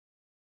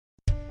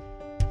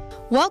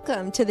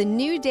Welcome to the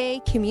New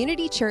Day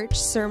Community Church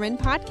Sermon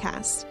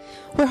Podcast.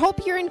 We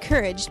hope you're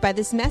encouraged by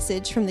this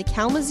message from the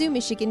Kalamazoo,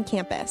 Michigan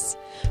campus.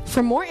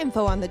 For more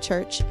info on the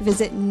church,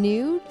 visit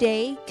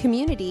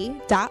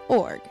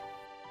newdaycommunity.org.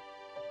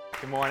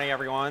 Good morning,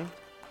 everyone.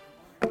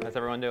 How's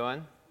everyone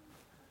doing?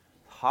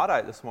 It's hot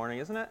out this morning,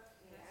 isn't it?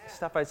 Yeah.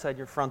 Step outside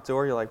your front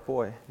door, you're like,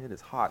 boy, it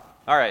is hot.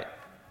 All right,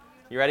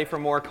 you ready for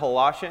more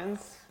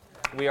Colossians?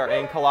 We are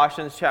in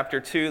Colossians chapter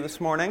 2 this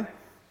morning.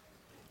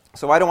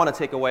 So I don't want to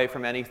take away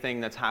from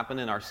anything that's happened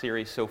in our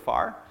series so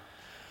far.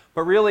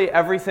 But really,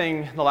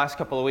 everything the last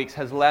couple of weeks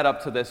has led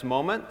up to this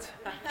moment.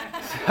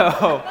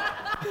 So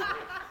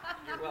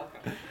you're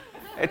welcome.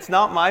 It's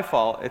not my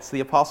fault. It's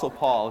the Apostle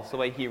Paul. It's the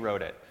way he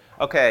wrote it.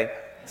 Okay,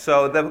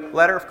 so the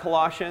letter of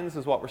Colossians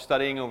is what we're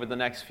studying over the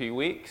next few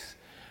weeks.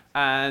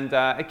 And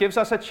it gives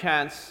us a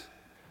chance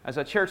as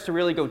a church to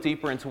really go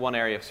deeper into one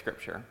area of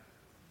Scripture.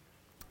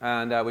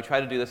 And we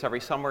try to do this every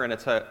summer, and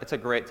it's a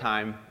great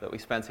time that we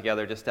spend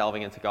together just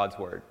delving into God's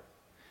Word.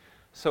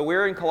 So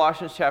we're in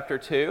Colossians chapter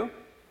 2,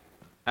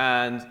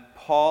 and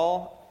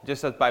Paul,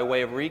 just as by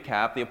way of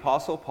recap, the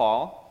Apostle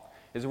Paul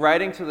is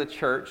writing to the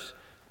church,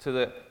 to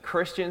the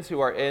Christians who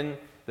are in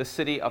the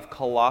city of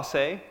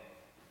Colossae,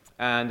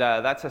 and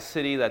that's a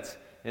city that's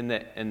in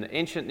the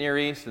ancient Near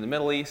East, in the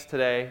Middle East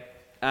today,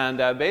 and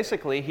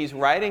basically he's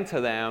writing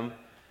to them.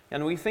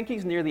 And we think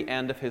he's near the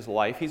end of his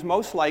life. He's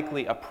most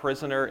likely a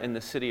prisoner in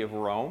the city of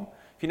Rome.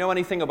 If you know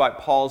anything about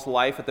Paul's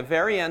life, at the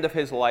very end of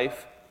his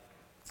life,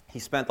 he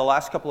spent the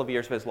last couple of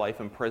years of his life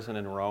in prison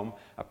in Rome,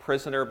 a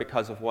prisoner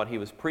because of what he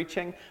was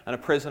preaching, and a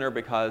prisoner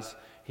because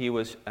he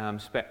was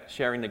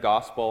sharing the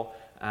gospel,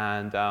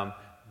 and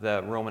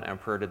the Roman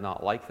emperor did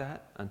not like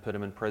that and put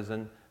him in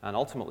prison. And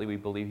ultimately, we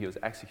believe he was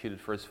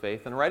executed for his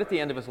faith. And right at the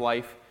end of his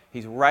life,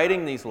 he's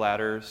writing these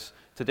letters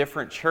to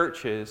different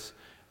churches,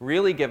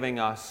 really giving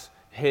us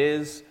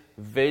his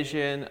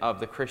vision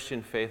of the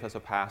Christian faith as a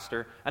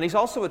pastor. And he's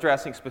also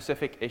addressing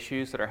specific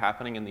issues that are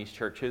happening in these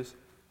churches.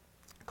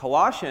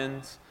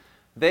 Colossians,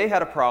 they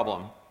had a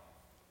problem.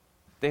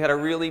 They had a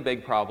really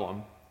big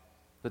problem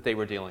that they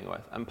were dealing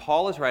with. And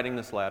Paul is writing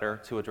this letter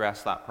to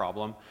address that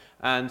problem.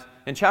 And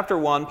in chapter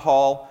 1,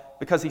 Paul,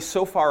 because he's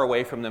so far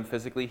away from them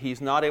physically, he's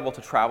not able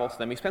to travel to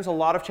them. He spends a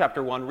lot of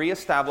chapter 1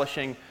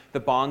 reestablishing the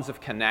bonds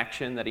of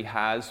connection that he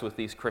has with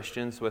these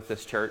Christians, with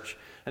this church.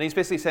 And he's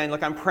basically saying,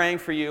 look, I'm praying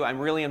for you. I'm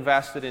really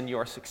invested in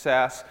your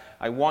success.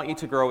 I want you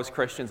to grow as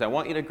Christians. I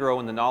want you to grow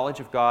in the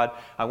knowledge of God.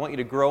 I want you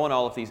to grow in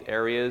all of these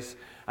areas.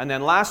 And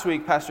then last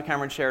week, Pastor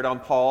Cameron shared on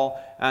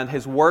Paul and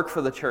his work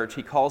for the church.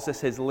 He calls this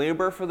his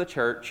labor for the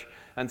church.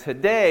 And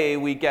today,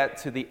 we get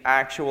to the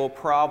actual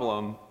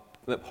problem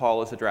that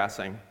Paul is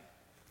addressing.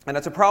 And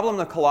it's a problem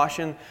the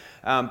Colossian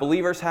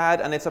believers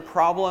had, and it's a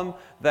problem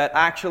that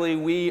actually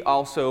we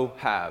also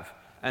have.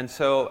 And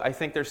so I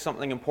think there's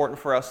something important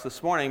for us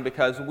this morning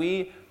because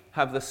we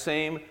have the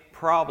same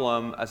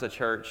problem as a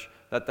church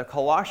that the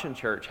Colossian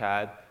church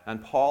had,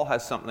 and Paul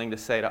has something to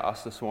say to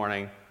us this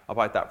morning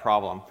about that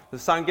problem.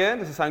 Does it sound good?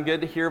 Does it sound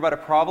good to hear about a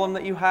problem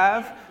that you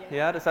have?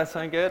 Yeah, does that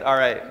sound good? All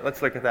right,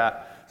 let's look at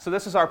that. So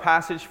this is our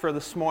passage for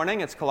this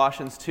morning. It's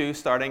Colossians 2,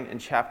 starting in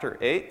chapter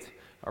 8,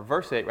 or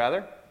verse 8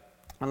 rather.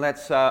 And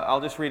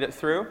I'll just read it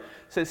through. It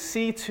says,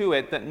 "See to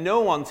it that no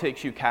one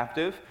takes you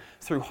captive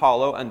through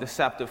hollow and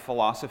deceptive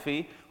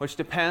philosophy, which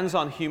depends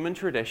on human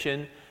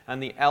tradition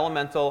and the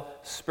elemental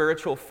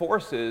spiritual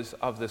forces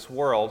of this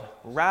world,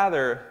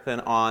 rather than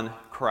on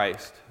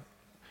Christ.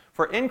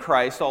 For in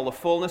Christ all the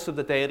fullness of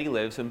the deity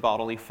lives in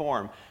bodily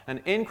form,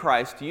 and in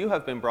Christ you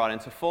have been brought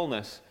into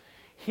fullness.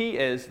 He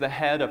is the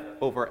head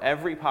over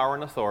every power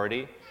and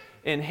authority.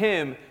 In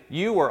him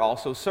you were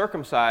also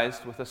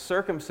circumcised with a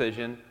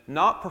circumcision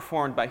not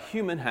performed by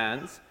human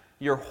hands.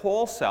 Your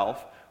whole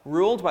self,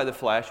 ruled by the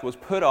flesh, was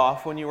put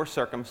off when you were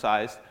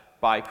circumcised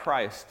by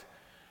Christ,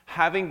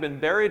 having been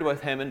buried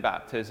with him in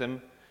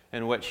baptism,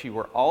 in which you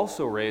were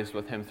also raised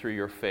with him through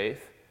your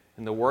faith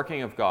in the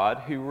working of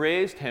God, who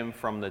raised him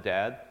from the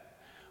dead.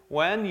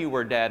 When you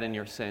were dead in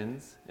your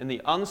sins, in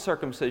the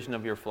uncircumcision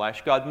of your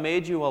flesh, God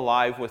made you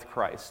alive with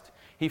Christ.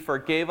 He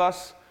forgave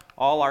us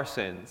all our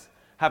sins,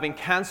 having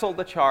canceled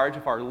the charge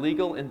of our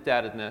legal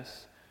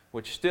indebtedness,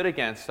 which stood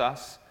against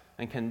us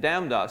and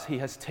condemned us. He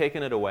has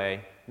taken it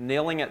away,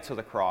 nailing it to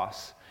the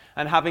cross.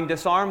 And having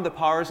disarmed the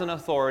powers and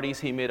authorities,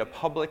 he made a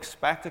public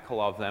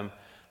spectacle of them,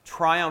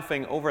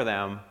 triumphing over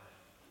them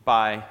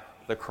by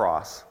the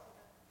cross."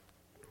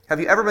 Have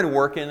you ever been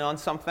working on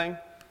something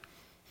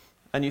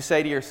and you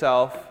say to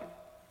yourself,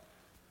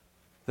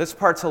 this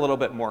part's a little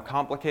bit more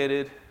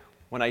complicated.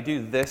 When I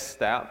do this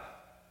step,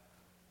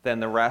 then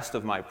the rest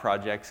of my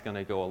project's going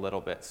to go a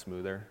little bit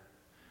smoother.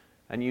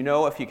 And you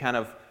know if you kind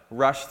of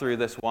rush through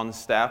this one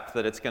step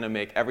that it's going to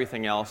make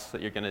everything else that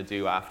you're going to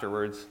do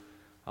afterwards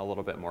a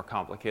little bit more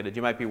complicated.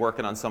 You might be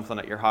working on something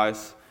at your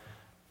house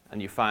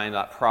and you find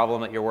that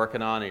problem that you're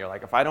working on and you're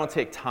like, if I don't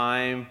take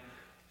time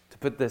to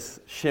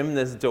shim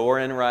this door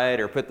in right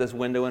or put this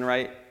window in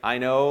right, I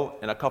know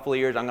in a couple of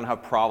years I'm going to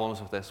have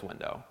problems with this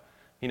window.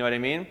 You know what I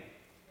mean?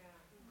 Yeah.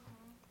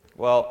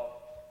 Well,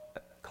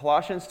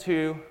 Colossians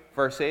 2,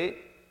 verse 8,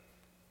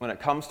 when it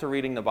comes to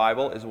reading the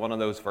Bible is one of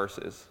those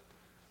verses.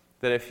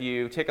 That if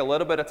you take a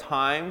little bit of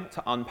time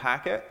to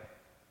unpack it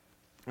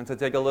and to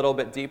dig a little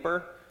bit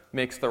deeper,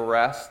 makes the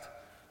rest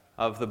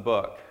of the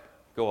book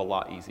go a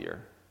lot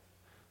easier.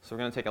 So we're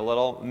going to take a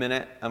little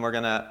minute and we're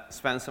going to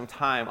spend some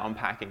time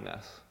unpacking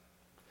this.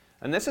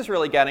 And this is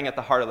really getting at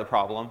the heart of the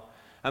problem.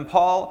 And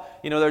Paul,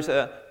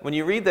 when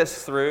you read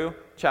this through,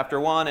 chapter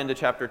 1 into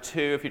chapter 2,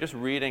 if you're just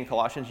reading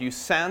Colossians, you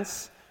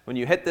sense, when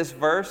you hit this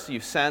verse, you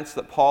sense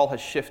that Paul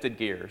has shifted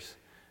gears.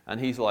 And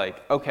he's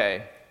like,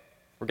 okay,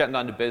 we're getting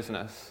down to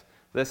business.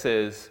 This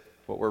is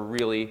what we're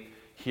really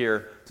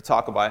here to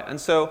talk about. And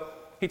so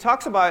he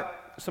talks about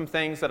some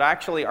things that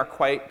actually are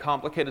quite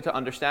complicated to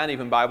understand.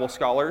 Even Bible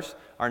scholars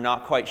are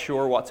not quite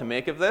sure what to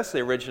make of this. The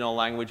original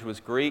language was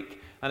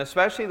Greek. And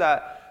especially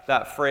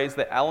that phrase,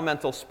 the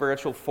elemental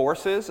spiritual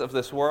forces of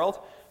this world,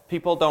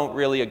 people don't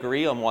really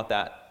agree on what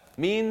that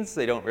means.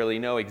 They don't really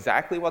know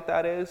exactly what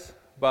that is.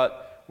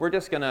 But we're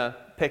just going to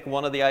pick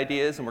one of the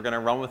ideas and we're going to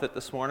run with it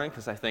this morning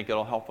because I think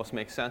it'll help us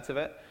make sense of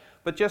it.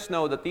 But just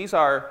know that these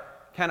are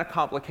kind of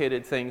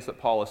complicated things that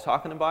Paul is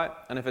talking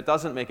about. And if it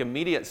doesn't make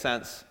immediate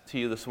sense to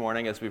you this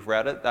morning as we've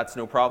read it, that's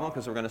no problem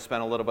because we're going to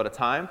spend a little bit of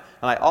time.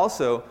 And I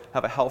also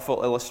have a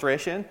helpful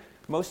illustration.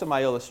 Most of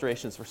my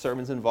illustrations for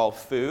sermons involve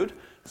food.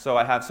 So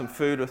I have some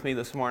food with me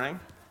this morning.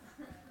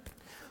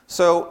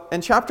 So in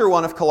chapter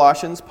 1 of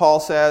Colossians, Paul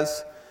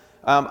says,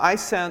 I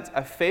sent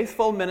a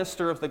faithful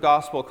minister of the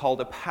gospel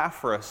called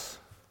Epaphras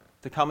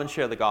to come and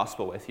share the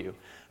gospel with you.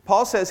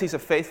 Paul says he's a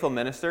faithful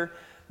minister.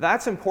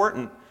 That's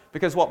important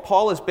because what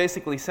Paul is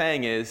basically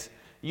saying is,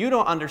 you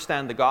don't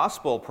understand the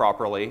gospel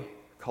properly,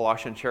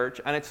 Colossian church,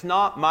 and it's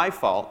not my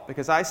fault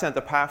because I sent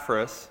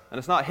Epaphras, and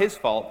it's not his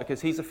fault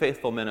because he's a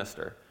faithful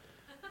minister.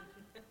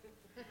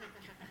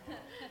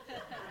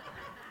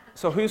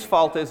 So whose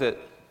fault is it?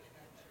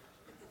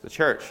 The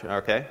church,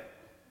 okay.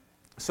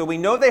 So we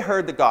know they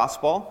heard the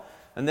gospel,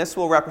 and this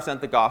will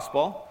represent the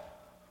gospel,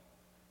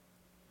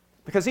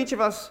 because each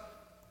of us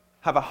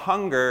have a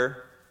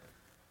hunger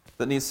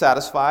that needs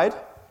satisfied.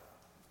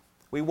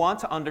 We want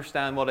to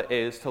understand what it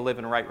is to live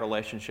in right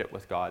relationship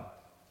with God.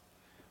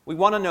 We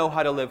want to know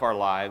how to live our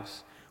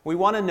lives. We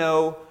want to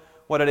know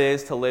what it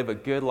is to live a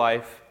good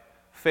life,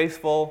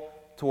 faithful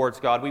towards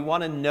God. We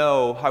want to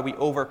know how we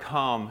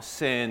overcome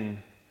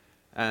sin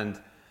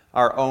and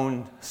our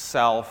own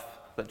self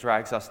that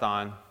drags us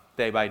down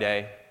day by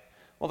day.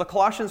 Well, the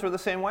Colossians were the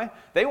same way.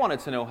 They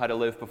wanted to know how to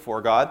live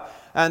before God.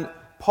 And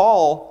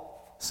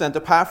Paul sent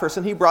Epaphras,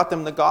 and he brought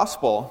them the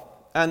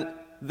gospel. And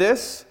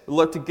this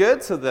looked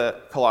good to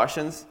the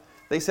Colossians.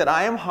 They said,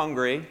 I am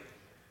hungry.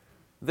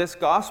 This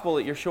gospel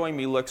that you're showing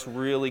me looks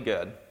really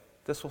good.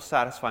 This will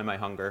satisfy my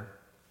hunger.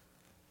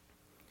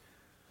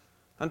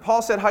 And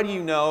Paul said, how do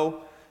you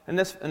know? In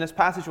this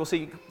passage we'll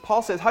see,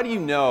 Paul says, how do you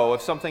know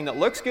if something that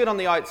looks good on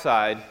the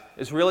outside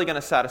is really going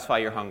to satisfy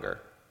your hunger?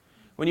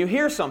 When you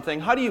hear something,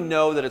 how do you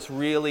know that it's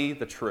really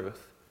the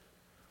truth?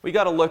 We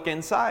got to look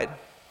inside.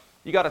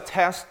 You got to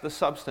test the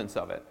substance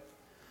of it.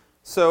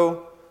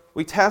 So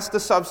we test the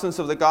substance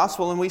of the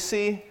gospel and we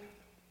see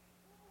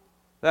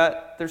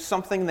that there's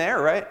something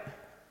there, right?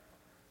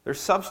 There's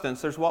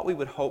substance. There's what we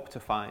would hope to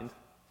find.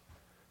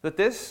 That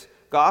this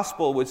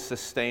gospel would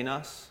sustain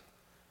us,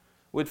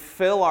 would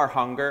fill our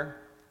hunger.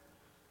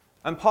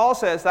 And Paul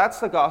says that's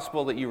the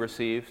gospel that you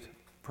received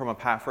from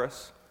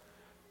Epaphras.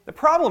 The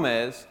problem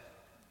is,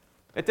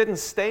 it didn't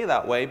stay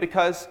that way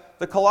because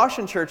the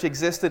Colossian church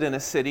existed in a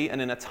city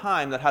and in a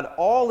time that had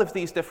all of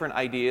these different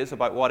ideas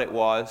about what it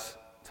was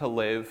to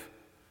live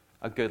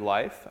a good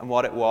life and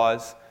what it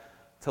was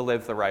to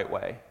live the right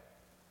way.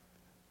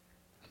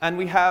 And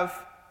we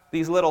have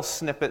these little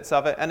snippets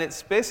of it, and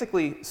it's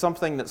basically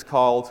something that's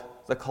called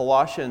the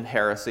Colossian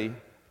heresy.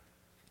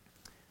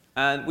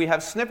 And we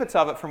have snippets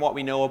of it from what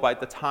we know about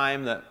the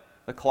time that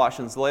the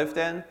Colossians lived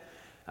in.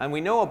 And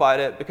we know about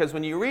it because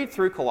when you read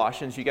through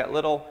Colossians, you get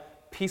little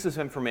pieces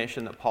of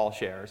information that Paul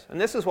shares. And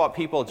this is what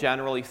people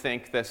generally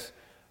think this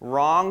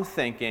wrong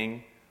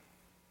thinking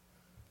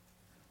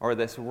or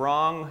this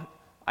wrong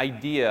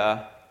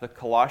idea the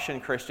Colossian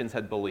Christians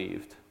had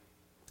believed.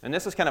 And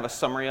this is kind of a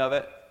summary of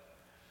it.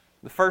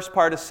 The first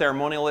part is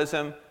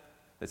ceremonialism.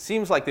 It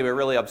seems like they were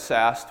really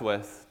obsessed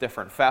with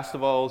different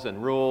festivals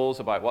and rules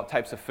about what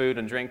types of food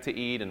and drink to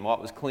eat and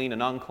what was clean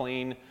and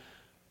unclean.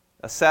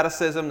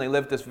 Asceticism, they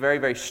lived this very,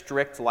 very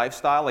strict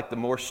lifestyle. Like the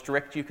more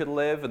strict you could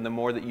live and the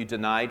more that you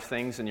denied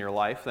things in your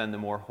life, then the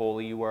more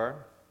holy you were.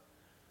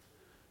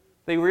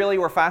 They really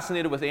were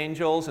fascinated with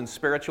angels and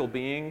spiritual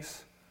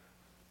beings.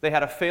 They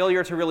had a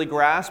failure to really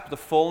grasp the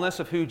fullness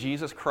of who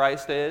Jesus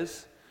Christ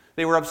is.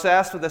 They were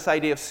obsessed with this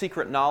idea of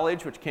secret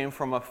knowledge, which came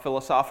from a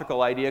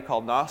philosophical idea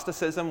called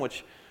Gnosticism,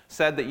 which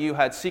said that you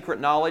had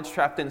secret knowledge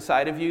trapped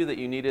inside of you that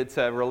you needed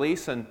to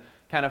release and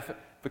kind of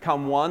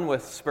become one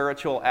with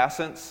spiritual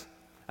essence.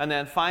 And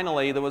then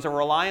finally, there was a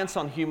reliance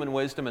on human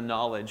wisdom and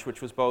knowledge,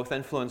 which was both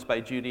influenced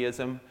by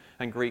Judaism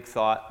and Greek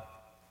thought.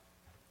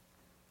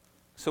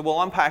 So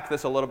we'll unpack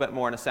this a little bit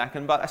more in a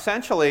second, but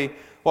essentially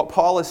what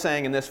Paul is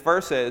saying in this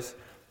verse is,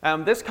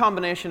 this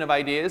combination of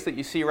ideas that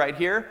you see right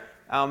here,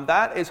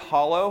 that is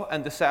hollow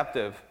and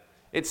deceptive.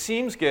 It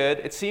seems good,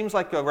 it seems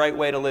like the right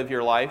way to live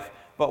your life,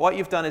 but what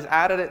you've done is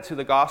added it to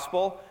the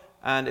gospel,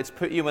 and it's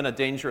put you in a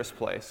dangerous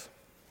place.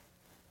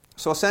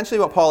 So essentially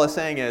what Paul is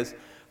saying is,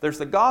 there's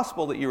the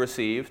gospel that you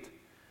received,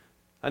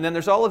 and then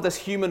there's all of this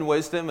human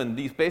wisdom and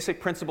these basic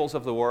principles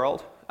of the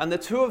world, and the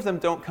two of them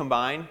don't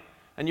combine,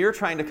 and you're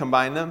trying to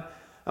combine them.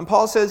 And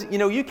Paul says,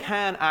 you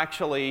can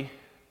actually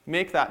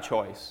make that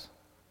choice.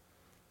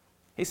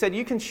 He said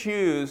you can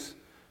choose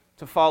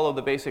to follow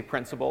the basic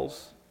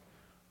principles,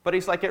 but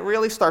he's like, it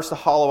really starts to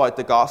hollow out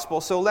the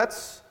gospel, so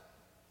let's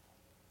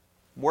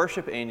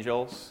worship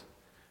angels,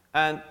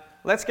 and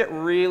let's get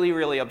really,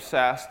 really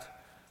obsessed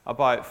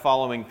about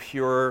following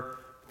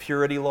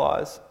purity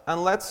laws,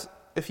 and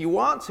if you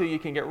want to, you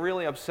can get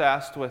really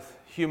obsessed with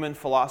human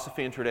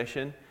philosophy and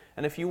tradition,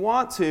 and if you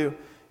want to,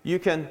 you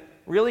can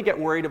really get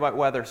worried about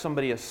whether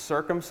somebody is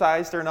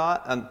circumcised or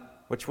not, and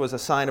which was a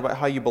sign about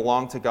how you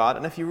belong to God.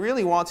 And if you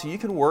really want to, you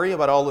can worry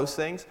about all those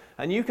things,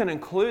 and you can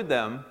include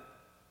them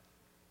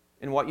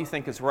in what you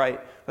think is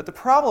right. But the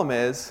problem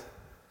is,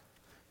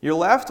 you're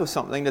left with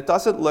something that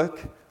doesn't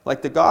look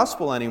like the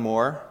gospel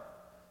anymore,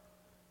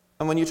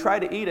 and when you try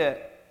to eat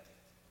it,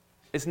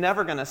 it's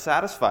never going to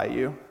satisfy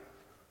you.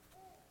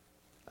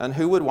 And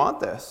who would want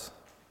this?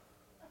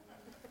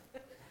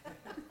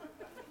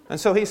 And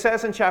so he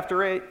says in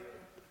chapter 8,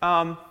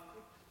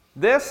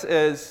 this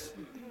is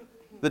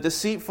the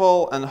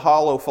deceitful and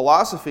hollow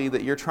philosophy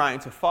that you're trying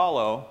to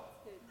follow,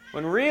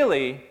 when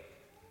really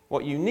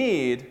what you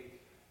need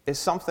is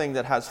something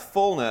that has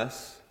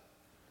fullness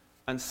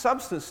and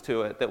substance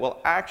to it that will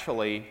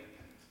actually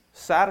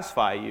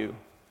satisfy you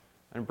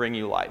and bring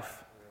you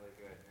life.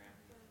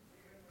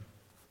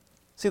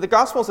 See, the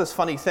gospel is this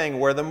funny thing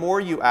where the more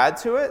you add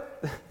to it,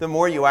 the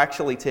more you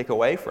actually take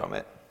away from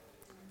it.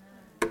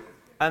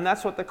 And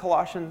that's what the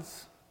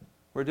Colossians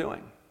were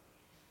doing.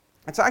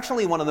 It's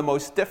actually one of the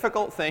most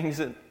difficult things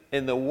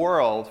in the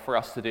world for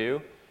us to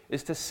do,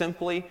 is to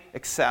simply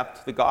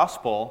accept the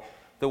gospel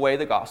the way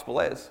the gospel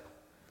is.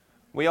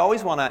 We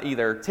always want to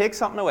either take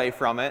something away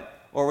from it,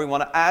 or we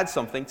want to add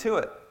something to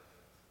it.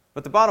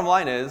 But the bottom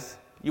line is,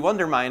 you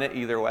undermine it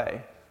either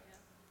way.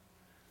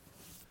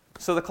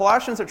 So the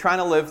Colossians are trying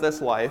to live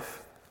this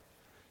life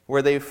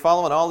where they've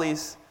followed all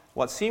these,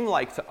 what seem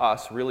like to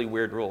us, really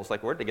weird rules.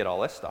 Like, where'd they get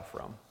all this stuff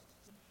from?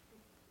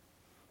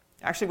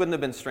 Actually wouldn't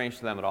have been strange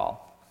to them at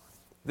all.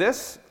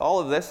 All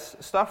of this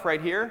stuff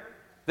right here,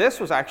 this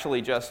was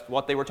actually just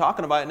what they were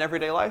talking about in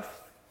everyday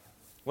life.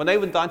 When they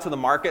went down to the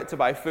market to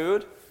buy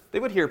food, they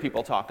would hear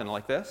people talking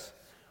like this.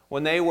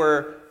 When they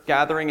were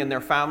gathering in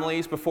their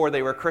families before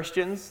they were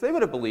Christians, they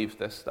would have believed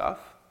this stuff.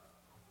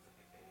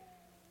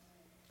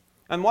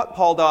 And what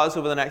Paul does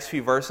over the next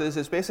few verses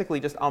is basically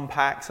just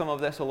unpack some of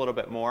this a little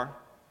bit more.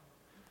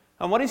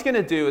 And what he's going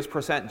to do is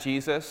present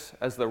Jesus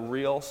as the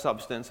real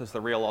substance, as the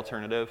real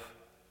alternative.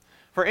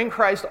 For in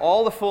Christ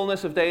all the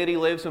fullness of deity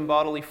lives in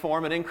bodily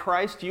form, and in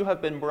Christ you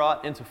have been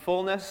brought into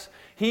fullness.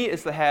 He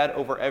is the head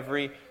over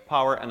every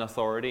power and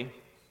authority.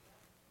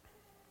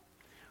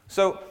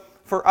 So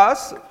for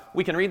us,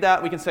 we can read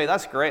that, we can say,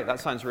 that's great,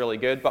 that sounds really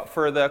good. But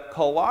for the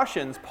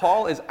Colossians,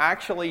 Paul is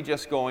actually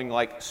just going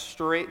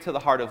straight to the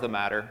heart of the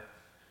matter.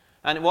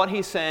 And what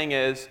he's saying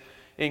is,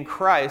 in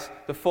Christ,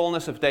 the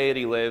fullness of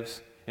deity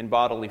lives in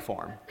bodily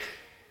form.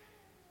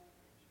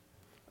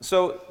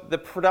 So the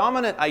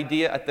predominant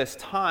idea at this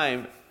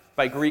time,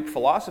 by Greek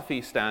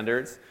philosophy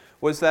standards,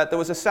 was that there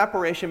was a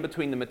separation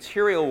between the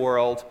material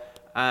world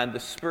and the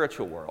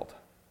spiritual world.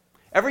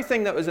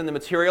 Everything that was in the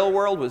material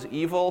world was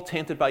evil,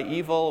 tainted by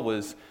evil,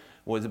 was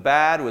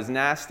bad, was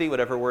nasty,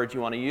 whatever word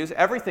you want to use.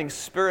 Everything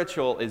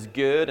spiritual is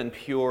good and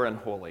pure and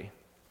holy.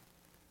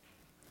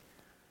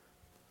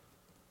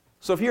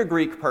 So if you're a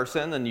Greek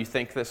person and you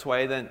think this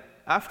way, then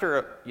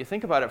after you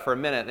think about it for a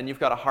minute, then you've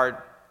got a hard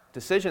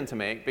decision to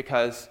make,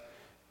 because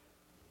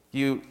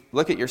you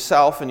look at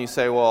yourself and you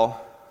say,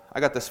 well, I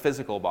got this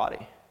physical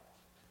body.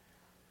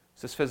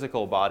 Is this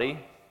physical body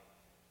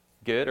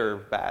good or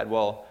bad?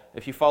 Well,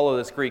 if you follow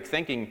this Greek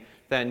thinking,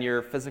 then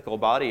your physical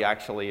body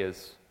actually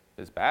is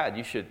bad.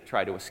 You should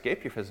try to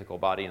escape your physical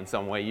body in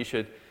some way. You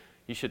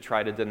should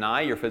try to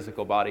deny your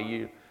physical body.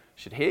 You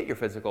should hate your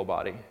physical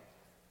body.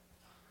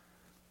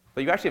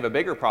 But you actually have a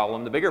bigger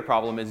problem. The bigger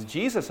problem is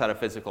Jesus had a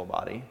physical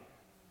body.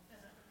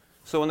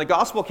 So when the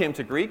gospel came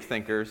to Greek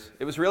thinkers,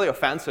 it was really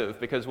offensive,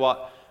 because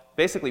what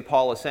basically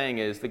Paul is saying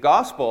is the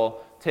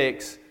gospel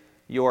takes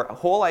your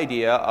whole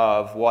idea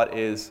of what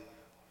is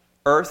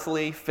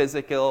earthly,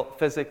 physical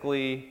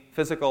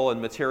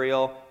and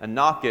material and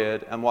not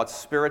good, and what's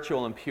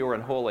spiritual and pure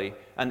and holy.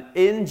 And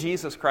in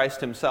Jesus Christ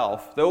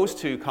himself, those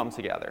two come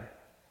together.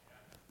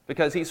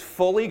 Because he's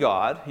fully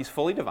God, he's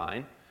fully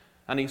divine,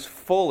 and he's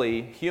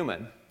fully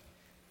human.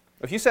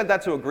 If you said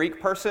that to a Greek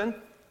person,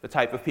 the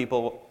type of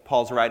people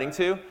Paul's writing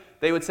to,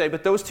 they would say,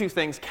 but those two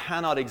things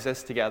cannot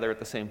exist together at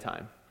the same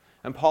time.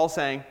 And Paul's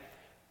saying,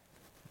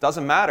 it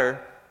doesn't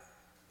matter,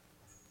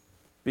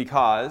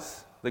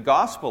 because the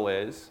gospel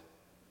is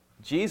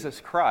Jesus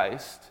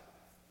Christ,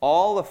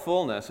 all the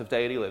fullness of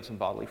deity lives in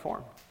bodily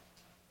form.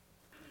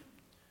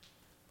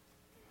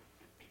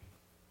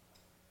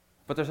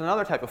 But there's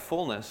another type of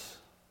fullness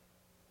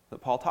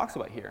that Paul talks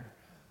about here.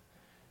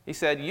 He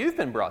said, you've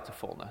been brought to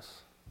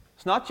fullness.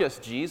 It's not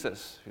just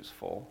Jesus who's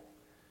full.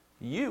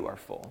 You are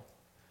full.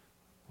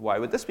 Why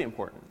would this be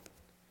important?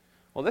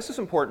 Well, this is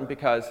important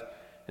because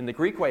in the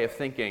Greek way of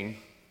thinking,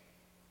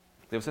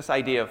 there was this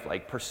idea of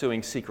like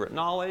pursuing secret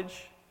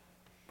knowledge,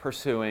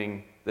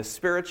 pursuing the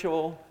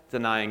spiritual,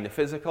 denying the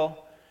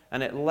physical,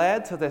 and it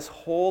led to this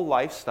whole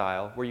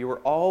lifestyle where you were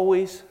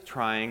always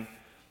trying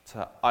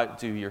to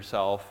outdo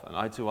yourself and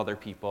outdo other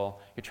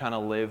people. You're trying to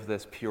live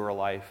this pure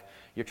life.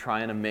 You're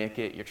trying to make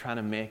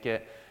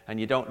it, and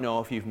you don't know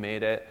if you've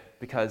made it,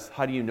 because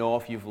how do you know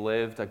if you've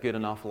lived a good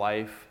enough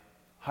life?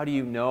 How do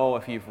you know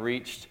if you've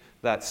reached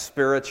that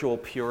spiritual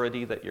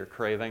purity that you're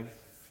craving?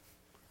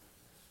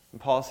 And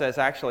Paul says,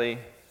 actually,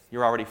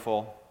 you're already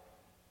full.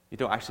 You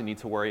don't actually need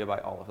to worry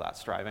about all of that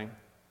striving.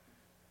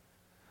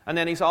 And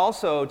then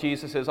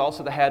Jesus is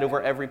also the head over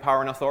every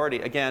power and authority.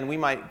 Again, we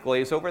might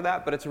glaze over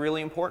that, but it's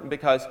really important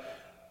because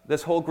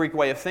this whole Greek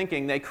way of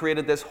thinking, they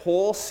created this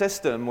whole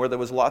system where there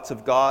was lots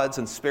of gods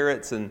and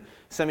spirits and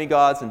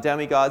semi-gods and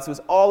demigods. There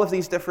was all of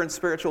these different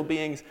spiritual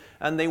beings,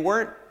 and they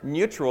weren't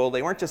neutral.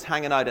 They weren't just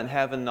hanging out in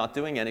heaven not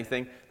doing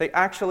anything. They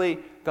actually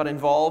got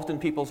involved in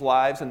people's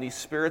lives, and these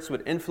spirits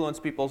would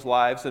influence people's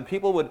lives, and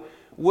people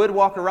would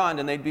walk around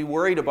and they'd be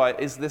worried about,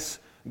 is this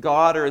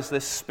God or is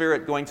this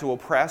spirit going to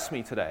oppress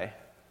me today?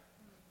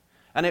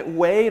 And it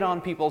weighed on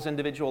people's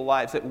individual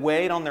lives. It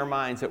weighed on their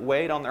minds. It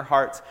weighed on their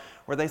hearts,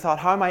 where they thought,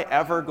 how am I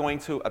ever going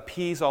to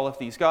appease all of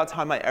these gods?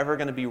 How am I ever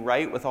going to be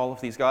right with all of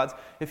these gods?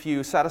 If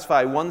you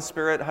satisfy one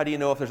spirit, how do you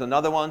know if there's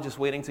another one just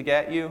waiting to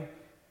get you?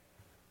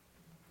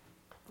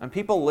 And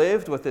people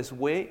lived with this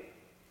weight.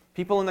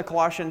 People in the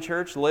Colossian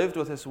church lived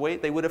with this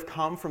weight. They would have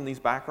come from these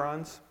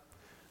backgrounds.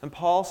 And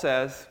Paul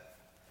says,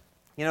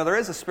 there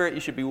is a spirit you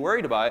should be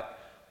worried about,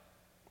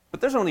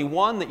 but there's only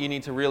one that you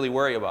need to really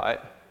worry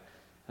about.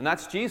 And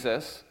that's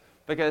Jesus,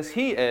 because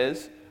he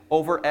is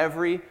over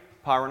every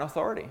power and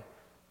authority.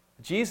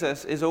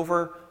 Jesus is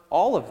over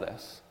all of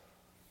this.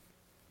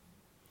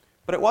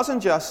 But it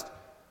wasn't just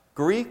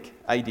Greek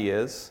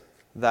ideas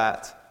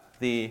that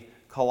the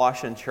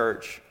Colossian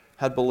church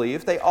had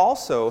believed. They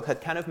also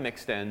had kind of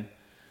mixed in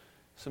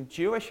some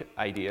Jewish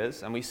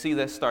ideas. And we see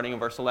this starting in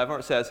verse 11, where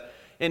it says,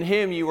 in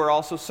him you were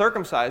also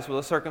circumcised with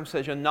a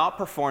circumcision not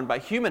performed by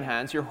human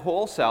hands. Your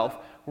whole self,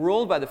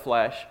 ruled by the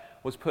flesh,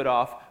 was put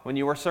off when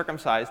you were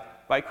circumcised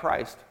by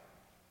Christ.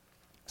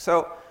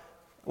 So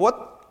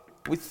what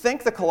we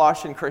think the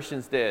Colossian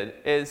Christians did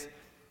is,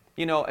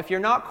 if you're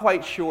not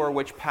quite sure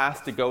which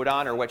path to go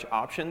down or which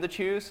option to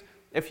choose,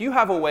 if you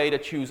have a way to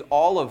choose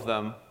all of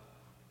them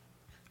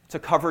to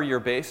cover your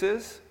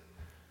bases,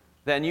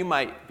 then you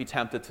might be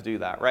tempted to do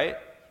that, right?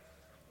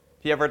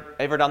 Have you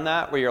ever done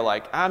that, where you're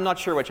like, I'm not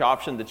sure which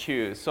option to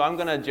choose, so I'm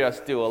going to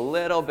just do a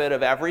little bit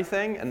of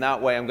everything, and that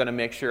way I'm going to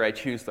make sure I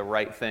choose the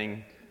right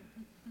thing,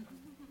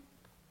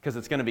 because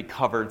it's going to be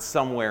covered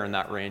somewhere in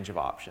that range of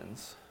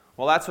options.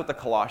 Well, that's what the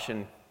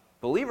Colossian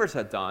believers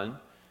had done,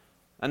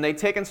 and they'd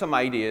taken some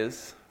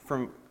ideas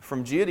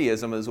from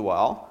Judaism as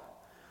well,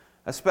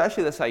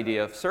 especially this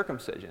idea of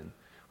circumcision,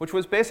 which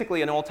was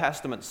basically an Old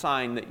Testament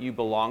sign that you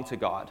belong to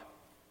God,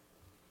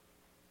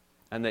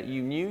 and that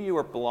you knew you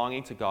were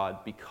belonging to God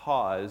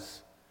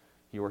because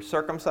you were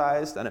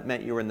circumcised, and it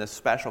meant you were in this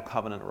special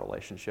covenant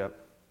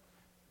relationship.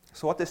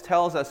 So what this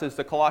tells us is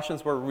the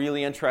Colossians were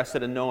really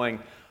interested in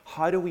knowing,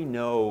 how do we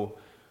know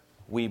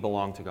we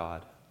belong to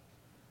God?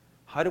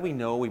 How do we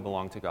know we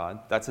belong to God?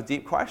 That's a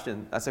deep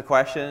question. That's a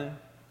question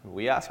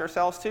we ask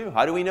ourselves too.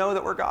 How do we know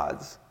that we're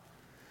God's?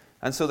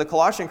 And so the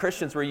Colossian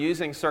Christians were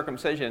using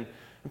circumcision.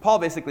 And Paul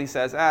basically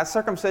says,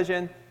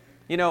 circumcision,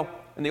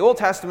 in the Old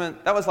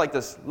Testament, that was like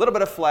this little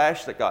bit of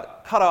flesh that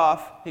got cut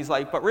off. He's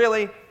like, but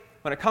really,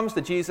 when it comes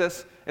to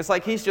Jesus, it's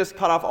like he's just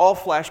cut off all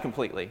flesh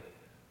completely.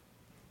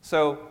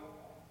 So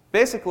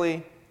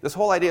basically, this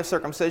whole idea of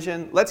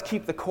circumcision, let's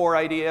keep the core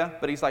idea,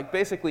 but he's like,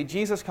 basically,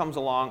 Jesus comes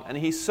along, and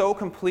he so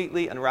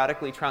completely and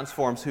radically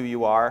transforms who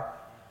you are.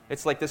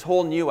 It's like this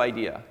whole new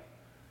idea.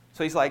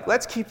 So he's like,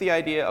 let's keep the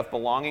idea of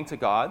belonging to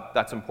God.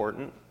 That's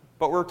important.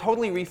 But we're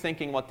totally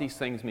rethinking what these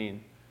things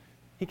mean.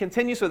 He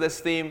continues with this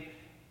theme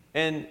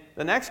in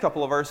the next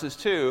couple of verses,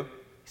 too.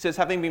 He says,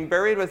 having been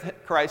buried with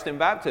Christ in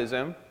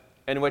baptism,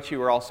 in which you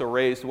were also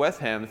raised with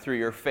him through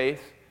your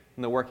faith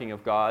in the working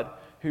of God,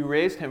 who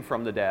raised him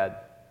from the dead.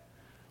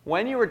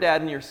 When you were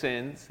dead in your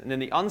sins and in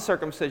the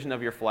uncircumcision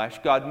of your flesh,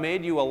 God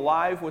made you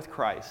alive with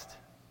Christ.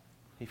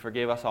 He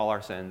forgave us all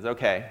our sins.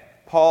 Okay,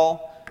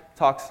 Paul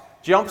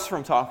jumps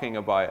from talking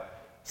about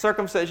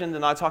circumcision to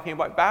now talking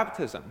about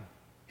baptism,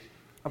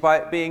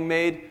 about being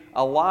made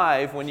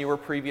alive when you were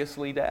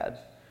previously dead.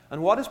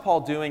 And what is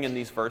Paul doing in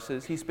these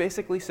verses? He's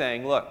basically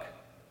saying, look,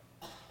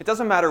 it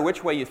doesn't matter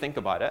which way you think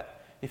about it.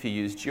 If you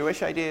use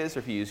Jewish ideas or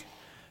if you use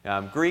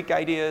Greek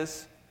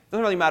ideas, it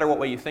doesn't really matter what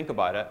way you think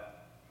about it.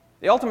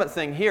 The ultimate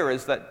thing here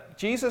is that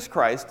Jesus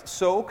Christ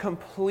so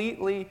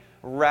completely,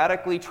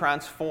 radically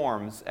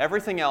transforms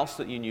everything else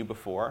that you knew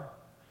before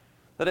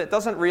that it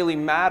doesn't really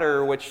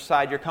matter which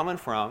side you're coming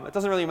from. It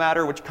doesn't really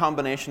matter which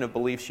combination of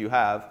beliefs you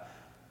have.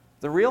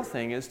 The real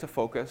thing is to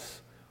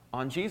focus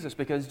on Jesus,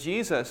 because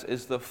Jesus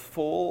is the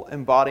full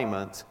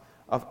embodiment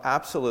of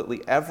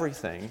absolutely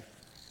everything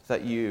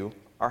that you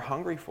are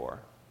hungry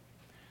for.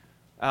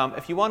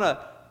 If you want to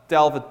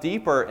delve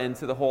deeper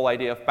into the whole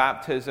idea of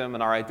baptism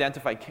and our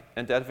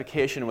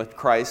identification with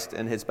Christ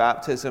in his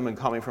baptism and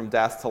coming from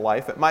death to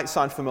life, it might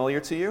sound familiar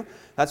to you.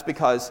 That's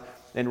because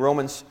in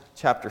Romans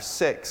chapter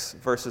 6,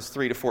 verses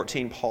 3 to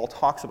 14, Paul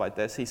talks about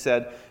this. He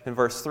said in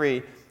verse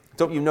 3,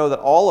 "Don't you know that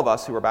all of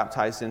us who were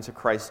baptized into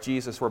Christ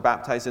Jesus were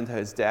baptized into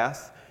his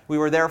death? We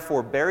were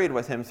therefore buried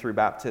with him through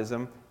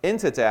baptism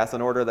into death,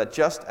 in order that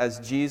just as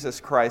Jesus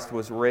Christ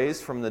was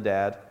raised from the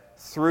dead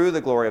through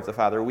the glory of the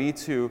Father, we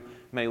too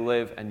may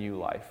live a new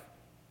life."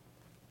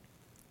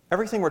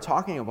 Everything we're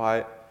talking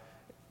about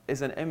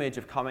is an image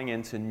of coming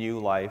into new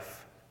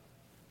life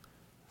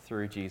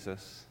through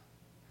Jesus.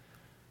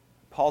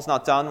 Paul's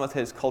not done with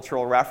his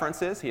cultural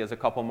references. He has a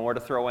couple more to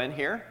throw in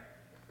here.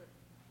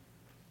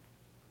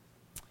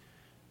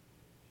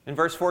 In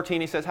verse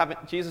 14, he says,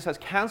 Jesus has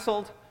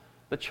canceled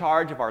the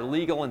charge of our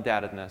legal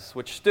indebtedness,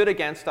 which stood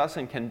against us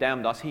and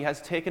condemned us. He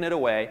has taken it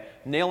away,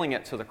 nailing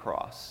it to the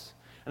cross.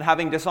 And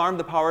having disarmed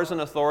the powers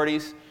and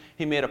authorities,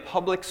 he made a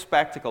public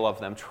spectacle of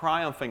them,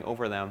 triumphing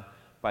over them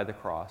by the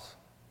cross.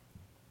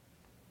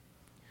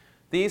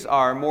 These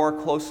are more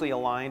closely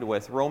aligned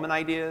with Roman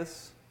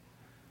ideas.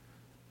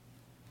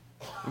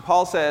 And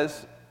Paul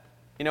says,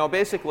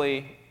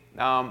 basically,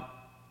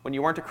 when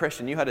you weren't a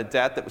Christian, you had a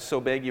debt that was so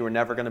big you were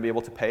never going to be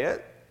able to pay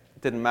it.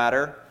 It didn't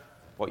matter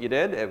what you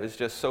did. It was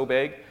just so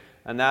big,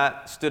 and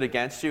that stood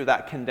against you,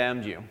 that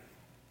condemned you.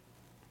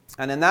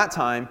 And in that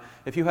time,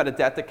 if you had a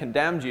debt that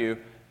condemned you,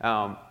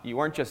 you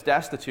weren't just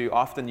destitute,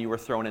 often you were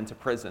thrown into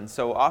prison.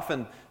 So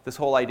often this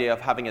whole idea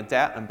of having a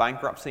debt and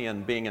bankruptcy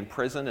and being in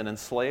prison and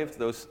enslaved,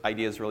 those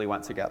ideas really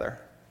went together.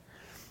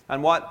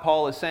 And what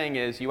Paul is saying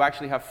is you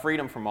actually have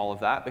freedom from all of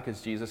that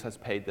because Jesus has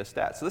paid this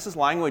debt. So this is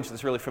language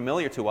that's really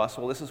familiar to us.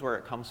 Well, this is where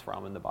it comes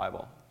from in the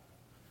Bible.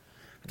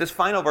 But this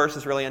final verse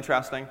is really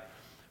interesting.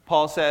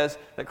 Paul says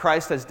that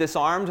Christ has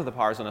disarmed the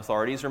powers and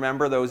authorities.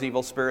 Remember those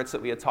evil spirits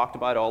that we had talked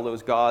about, all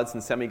those gods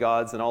and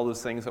semi-gods and all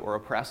those things that were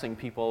oppressing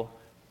people.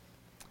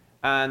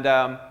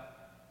 And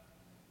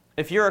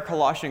if you're a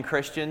Colossian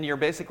Christian, you're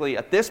basically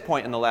at this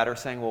point in the letter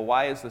saying, well,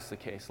 why is this the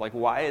case? Like,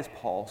 why is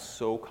Paul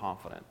so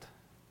confident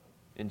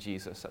in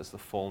Jesus as the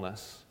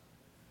fullness?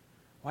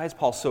 Why is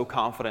Paul so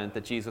confident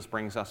that Jesus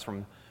brings us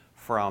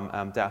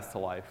from death to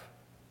life?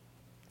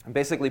 And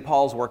basically,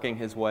 Paul's working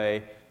his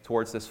way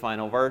towards this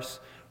final verse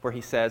where he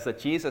says that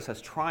Jesus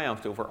has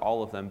triumphed over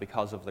all of them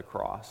because of the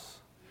cross.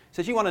 He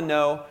says, you want to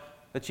know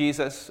that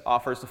Jesus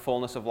offers the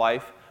fullness of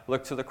life?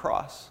 Look to the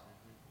cross.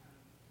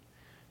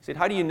 He said,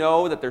 how do you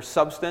know that there's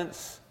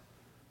substance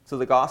to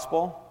the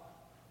gospel?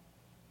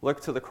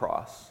 Look to the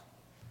cross.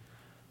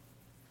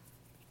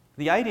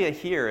 The idea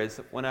here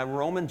is when a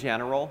Roman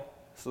general,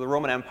 so the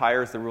Roman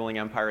Empire is the ruling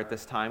empire at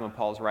this time when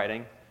Paul's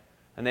writing,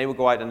 and they would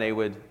go out and they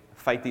would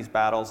fight these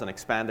battles and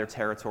expand their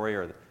territory,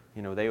 or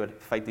they would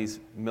fight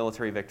these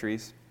military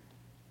victories.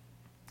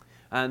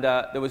 And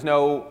there was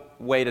no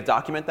way to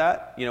document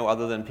that,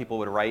 other than people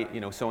would write,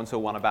 so-and-so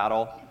won a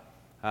battle.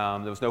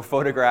 There was no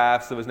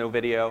photographs, there was no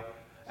video.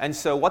 And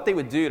so what they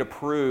would do to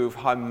prove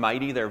how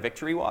mighty their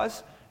victory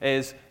was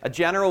is a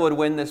general would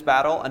win this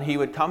battle, and he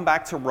would come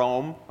back to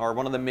Rome, or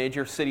one of the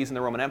major cities in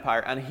the Roman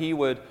Empire, and he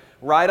would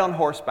ride on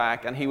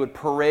horseback, and he would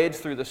parade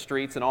through the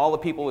streets, and all the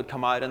people would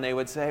come out, and they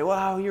would say,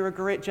 wow, you're a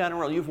great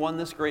general, you've won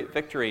this great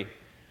victory.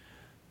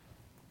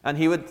 And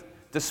he would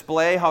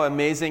display how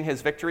amazing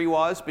his victory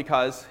was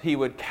because he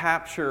would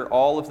capture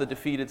all of the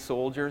defeated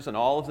soldiers and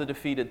all of the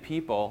defeated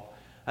people,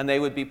 and they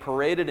would be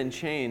paraded in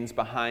chains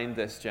behind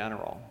this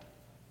general.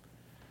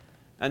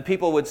 And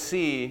people would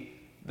see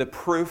the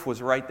proof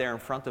was right there in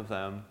front of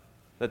them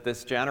that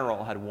this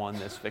general had won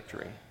this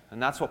victory.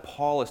 And that's what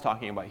Paul is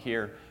talking about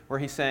here, where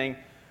he's saying,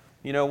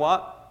 you know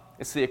what?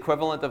 It's the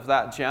equivalent of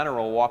that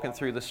general walking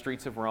through the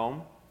streets of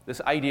Rome,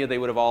 this idea they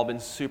would have all been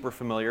super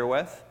familiar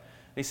with.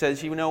 He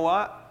says, you know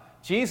what?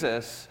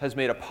 Jesus has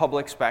made a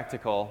public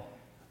spectacle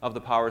of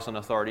the powers and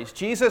authorities.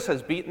 Jesus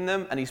has beaten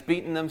them, and he's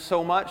beaten them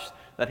so much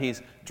that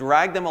he's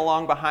dragged them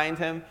along behind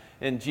him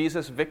in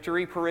Jesus'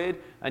 victory parade.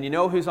 And you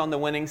know who's on the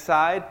winning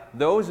side?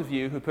 Those of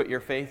you who put your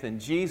faith in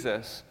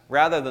Jesus,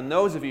 rather than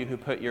those of you who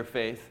put your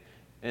faith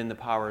in the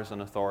powers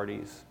and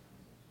authorities.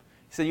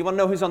 He said, you want to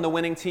know who's on the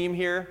winning team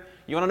here?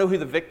 You want to know who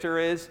the victor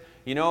is?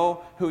 You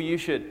know who you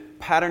should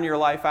pattern your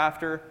life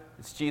after?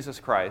 It's Jesus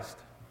Christ.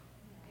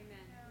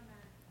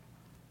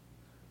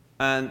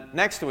 And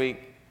next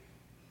week,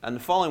 and the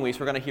following weeks,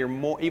 we're going to hear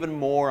even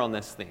more on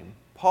this theme.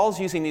 Paul's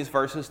using these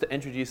verses to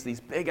introduce these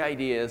big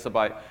ideas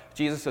about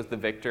Jesus as the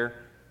victor.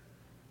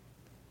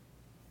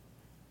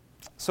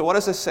 So what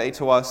does this say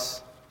to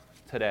us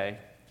today?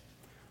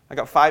 I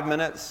got 5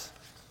 minutes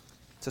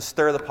to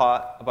stir the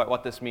pot about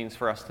what this means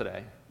for us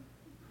today.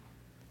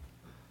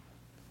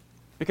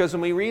 Because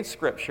when we read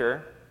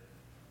Scripture,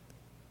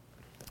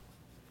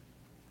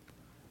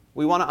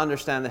 we want to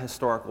understand the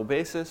historical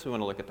basis. We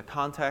want to look at the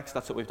context.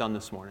 That's what we've done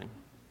this morning.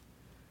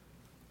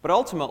 But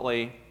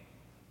ultimately,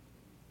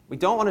 we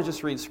don't want to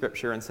just read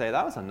Scripture and say,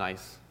 that was a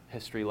nice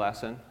history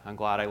lesson. I'm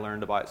glad I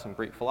learned about some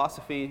Greek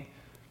philosophy,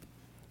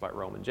 about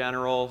Roman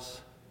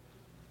generals.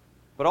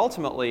 But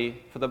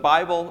ultimately, for the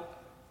Bible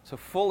to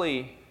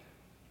fully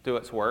do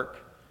its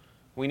work,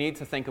 we need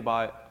to think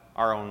about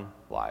our own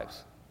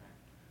lives.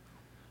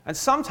 And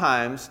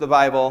sometimes the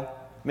Bible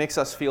makes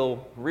us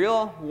feel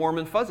real warm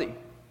and fuzzy.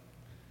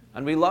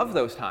 And we love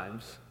those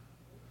times.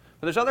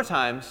 But there's other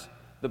times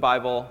the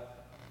Bible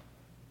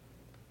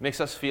makes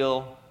us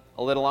feel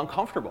a little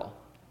uncomfortable.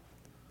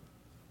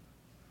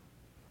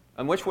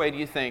 And which way do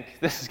you think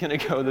this is going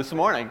to go this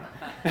morning?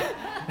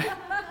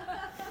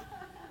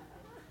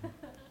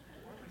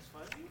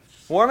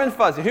 Warm and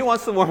fuzzy. Who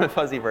wants the warm and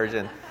fuzzy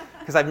version?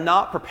 Because I've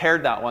not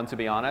prepared that one, to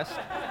be honest.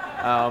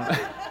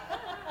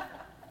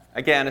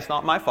 Again, it's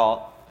not my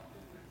fault.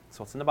 It's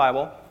what's in the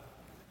Bible.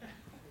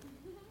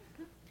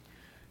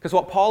 Because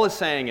what Paul is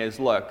saying is,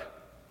 look,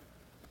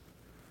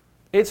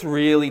 it's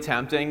really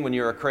tempting when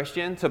you're a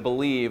Christian to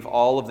believe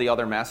all of the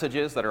other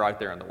messages that are out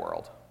there in the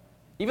world.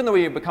 Even though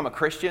you become a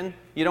Christian,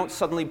 you don't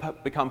suddenly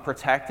become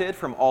protected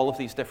from all of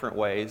these different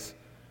ways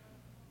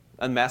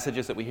and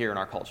messages that we hear in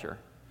our culture.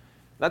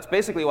 That's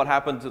basically what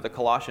happened to the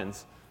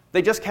Colossians.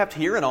 They just kept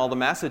hearing all the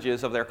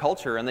messages of their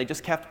culture, and they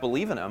just kept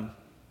believing them.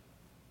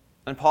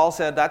 And Paul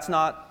said, that's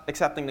not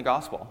accepting the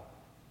gospel.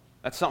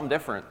 That's something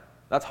different.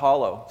 That's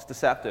hollow. It's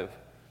deceptive.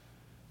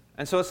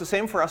 And so it's the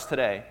same for us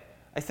today.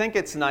 I think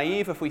it's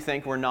naive if we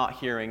think we're not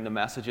hearing the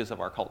messages of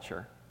our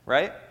culture,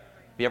 right?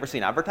 Have you ever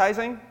seen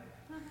advertising?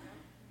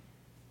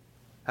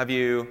 Have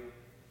you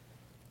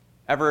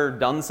ever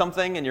done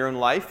something in your own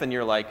life and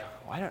you're like,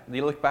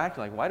 you look back,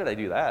 like, why did I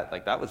do that?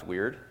 Like, that was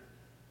weird.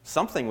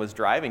 Something was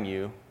driving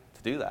you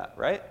to do that,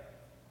 right?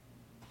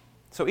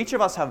 So each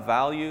of us have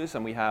values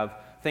and we have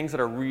things that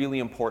are really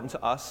important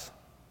to us.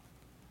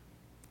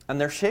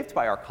 And they're shaped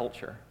by our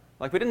culture.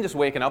 Like, we didn't just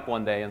waken up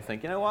one day and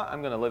think, you know what,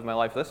 I'm going to live my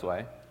life this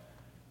way.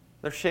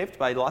 They're shaped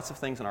by lots of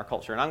things in our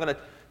culture. And I'm going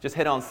to just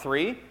hit on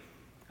 3,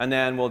 and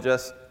then we'll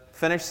just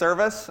finish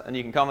service, and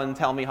you can come and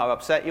tell me how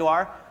upset you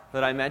are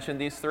that I mentioned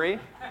these 3.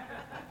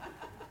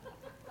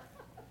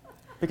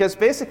 Because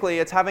basically,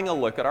 it's having a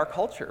look at our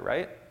culture,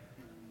 right?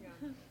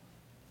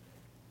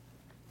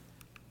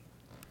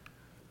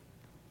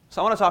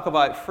 So I want to talk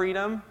about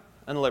freedom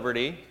and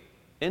liberty,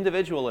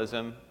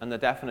 individualism, and the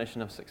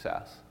definition of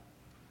success.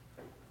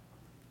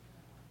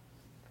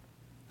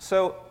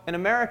 So in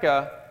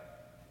America,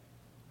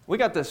 we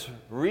got this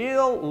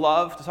real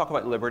love to talk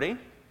about liberty,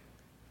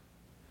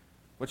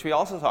 which we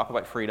also talk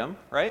about freedom,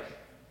 right?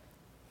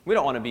 We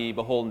don't want to be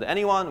beholden to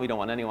anyone. We don't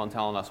want anyone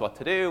telling us what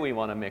to do. We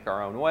want to make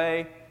our own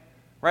way,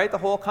 right? The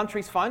whole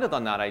country's founded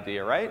on that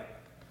idea, right?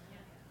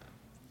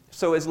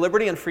 So is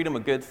liberty and freedom a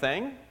good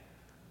thing?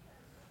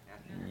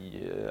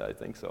 Yeah, I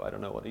think so. I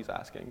don't know what he's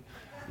asking.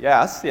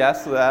 Yes,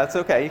 that's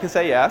okay. You can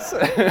say yes.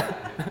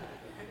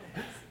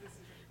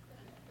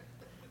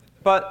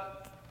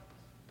 But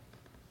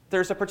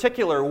there's a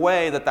particular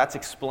way that that's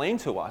explained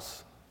to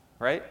us,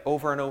 right?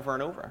 Over and over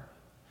and over.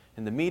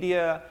 In the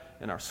media,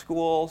 in our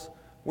schools,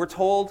 we're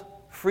told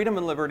freedom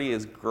and liberty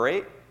is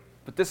great,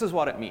 but this is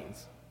what it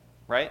means,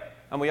 right?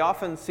 And we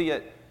often see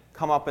it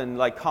come up in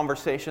like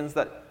conversations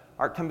that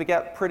can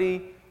get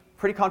pretty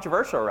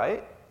controversial,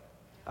 right?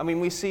 I mean,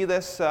 we see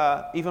this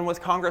even with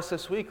Congress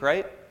this week,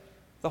 right?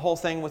 The whole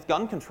thing with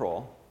gun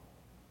control.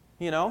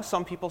 You know,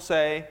 some people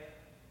say,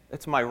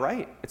 it's my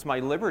right, it's my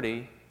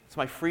liberty, it's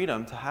my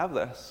freedom to have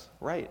this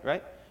right?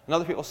 And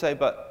other people say,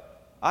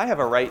 but I have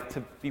a right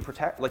to be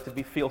protected, like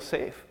to feel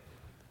safe,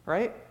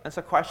 right? It's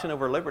a question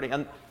over liberty.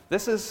 And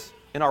this is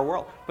in our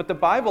world. But the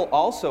Bible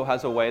also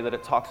has a way that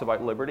it talks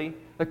about liberty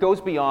that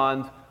goes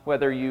beyond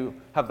whether you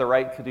have the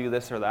right to do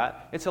this or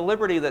that. It's a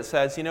liberty that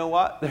says, you know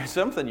what? There's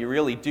something you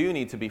really do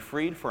need to be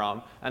freed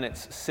from, and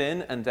it's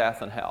sin and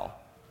death and hell.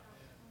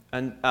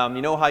 And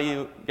you know how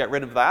you get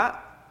rid of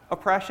that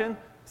oppression?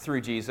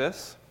 Through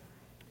Jesus.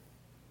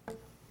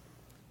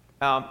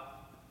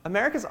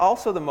 America's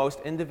also the most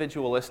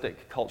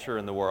individualistic culture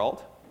in the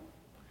world.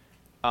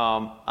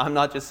 I'm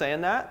not just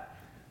saying that.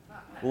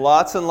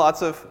 Lots and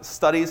lots of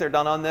studies are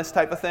done on this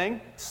type of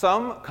thing.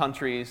 Some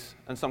countries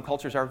and some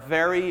cultures are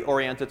very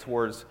oriented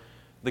towards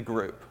the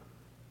group,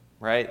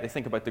 right? They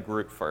think about the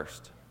group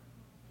first.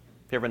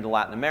 If you've ever been to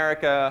Latin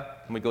America,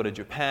 and we go to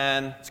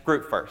Japan, it's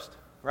group first,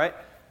 right?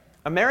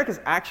 America's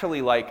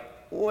actually like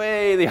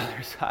way the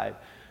other side.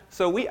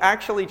 So we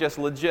actually just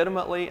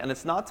legitimately, and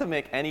it's not to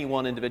make any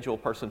one individual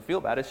person feel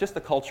bad, it's just the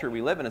culture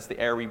we live in, it's the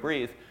air we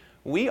breathe.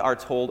 We are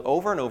told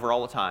over and over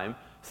all the time,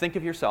 think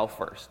of yourself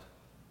first.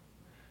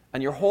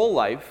 And your whole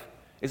life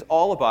is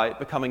all about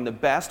becoming the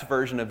best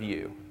version of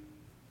you.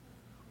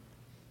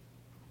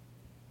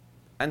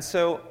 And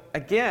so,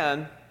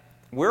 again,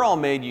 we're all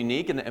made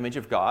unique in the image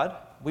of God.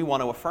 We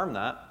want to affirm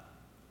that.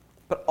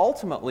 But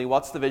ultimately,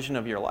 what's the vision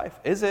of your life?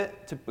 Is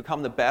it to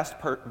become the best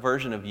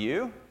version of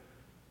you?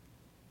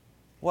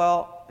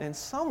 Well, in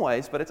some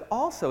ways, but it's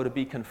also to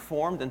be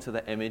conformed into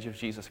the image of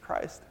Jesus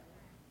Christ.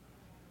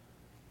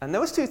 And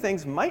those two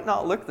things might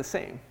not look the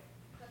same.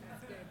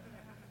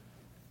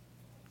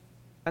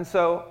 And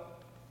so,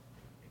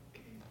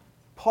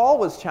 Paul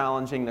was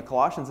challenging the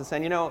Colossians and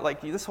saying,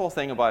 like this whole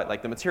thing about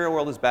like the material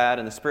world is bad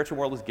and the spiritual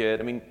world is good.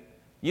 I mean,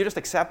 you just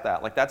accept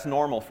that. Like that's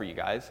normal for you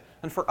guys.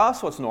 And for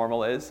us, what's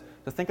normal is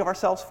to think of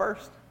ourselves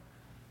first.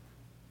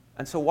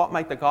 And so what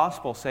might the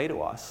gospel say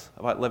to us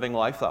about living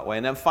life that way?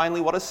 And then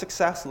finally, what does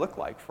success look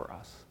like for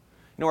us?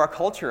 Our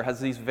culture has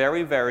these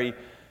very, very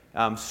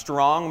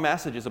strong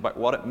messages about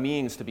what it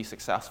means to be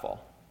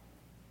successful.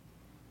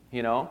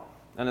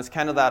 And it's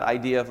kind of that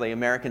idea of the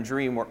American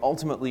dream where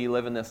ultimately you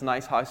live in this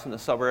nice house in the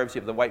suburbs,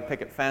 you have the white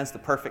picket fence, the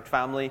perfect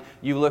family,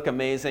 you look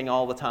amazing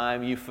all the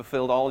time, you've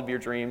fulfilled all of your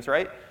dreams,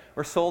 right?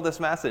 We're sold this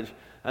message.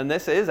 And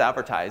this is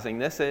advertising.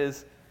 This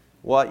is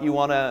what you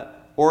want to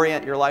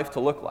orient your life to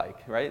look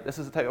like, right? This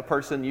is the type of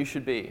person you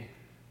should be.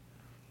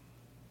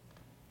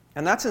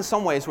 And that's in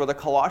some ways where the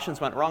Colossians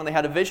went wrong. They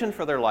had a vision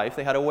for their life.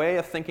 They had a way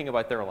of thinking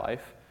about their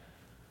life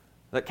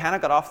that kind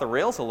of got off the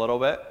rails a little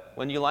bit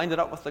when you lined it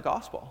up with the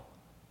gospel.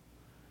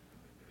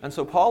 And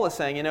so Paul is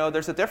saying,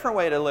 there's a different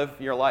way to live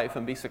your life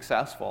and be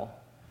successful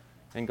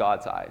in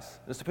God's eyes.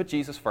 It's to put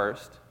Jesus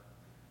first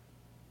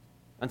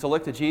and to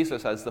look to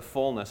Jesus as the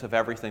fullness of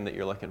everything that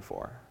you're looking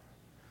for.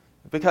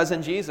 Because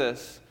in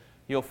Jesus,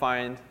 you'll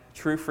find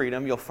true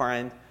freedom, you'll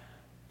find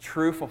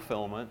true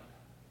fulfillment.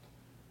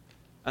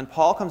 And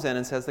Paul comes in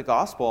and says the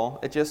gospel,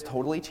 it just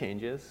totally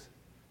changes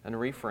and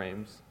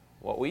reframes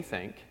what we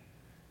think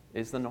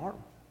is the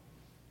norm.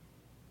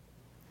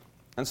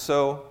 And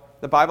so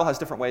the Bible has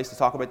different ways to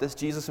talk about this.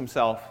 Jesus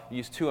himself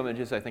used two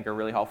images I think are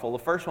really helpful. The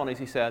first one is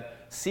he said,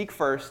 seek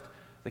first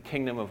the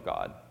kingdom of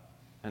God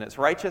and its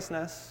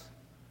righteousness.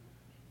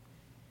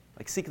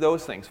 Like seek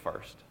those things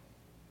first.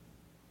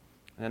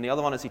 And then the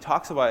other one is he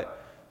talks about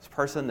this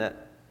person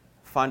that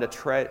found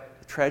a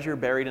treasure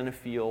buried in a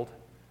field.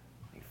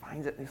 He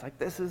finds it and he's like,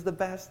 this is the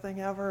best thing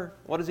ever.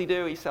 What does he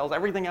do? He sells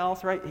everything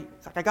else, right?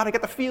 He's like, I got to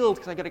get the field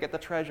because I got to get the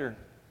treasure.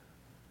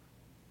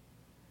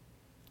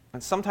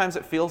 And sometimes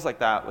it feels like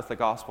that with the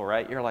gospel,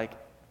 right? You're like,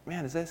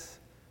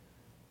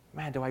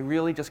 do I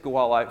really just go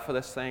all out for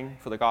this thing,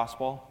 for the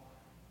gospel?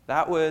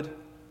 That would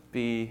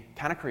be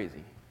kind of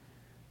crazy.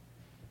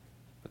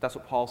 But that's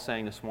what Paul's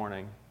saying this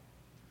morning.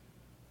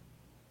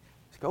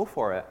 Just go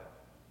for it.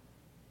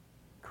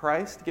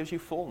 Christ gives you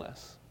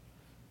fullness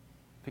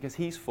because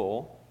he's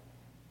full.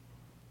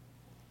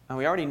 And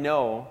we already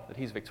know that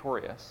he's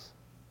victorious.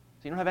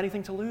 So you don't have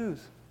anything to lose.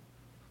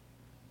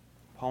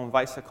 Paul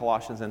invites the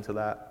Colossians into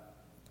that.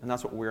 And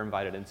that's what we're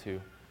invited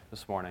into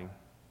this morning.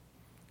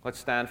 Let's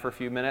stand for a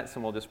few minutes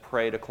and we'll just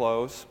pray to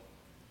close.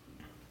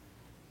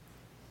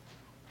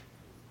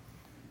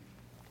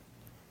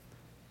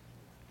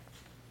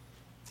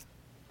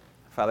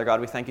 Father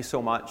God, we thank you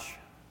so much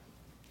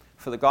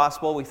for the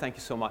gospel. We thank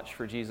you so much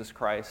for Jesus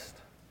Christ,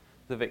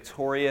 the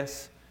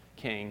victorious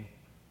King,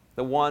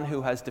 the one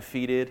who has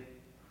defeated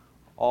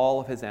all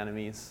of his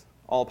enemies,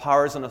 all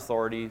powers and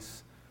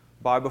authorities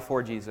bow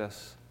before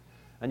Jesus.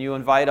 And you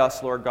invite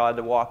us, Lord God,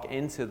 to walk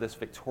into this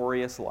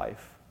victorious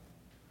life,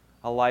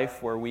 a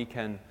life where we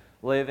can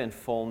live in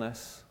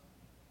fullness.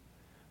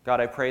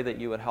 God, I pray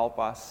that you would help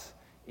us,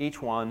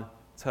 each one,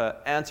 to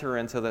enter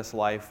into this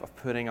life of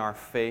putting our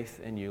faith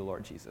in you,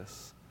 Lord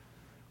Jesus,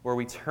 where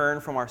we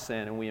turn from our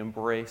sin and we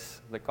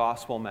embrace the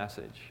gospel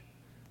message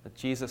that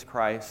Jesus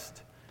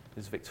Christ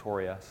is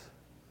victorious.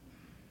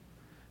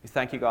 We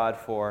thank you, God,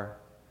 for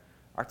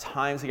our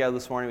time together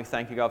this morning. We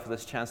thank you, God, for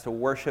this chance to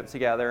worship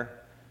together,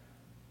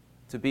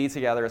 to be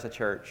together as a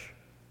church.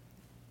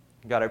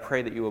 God, I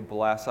pray that you would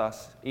bless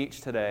us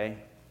each today,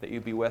 that you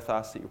be with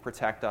us, that you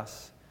protect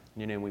us.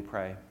 In your name we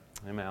pray.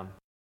 Amen.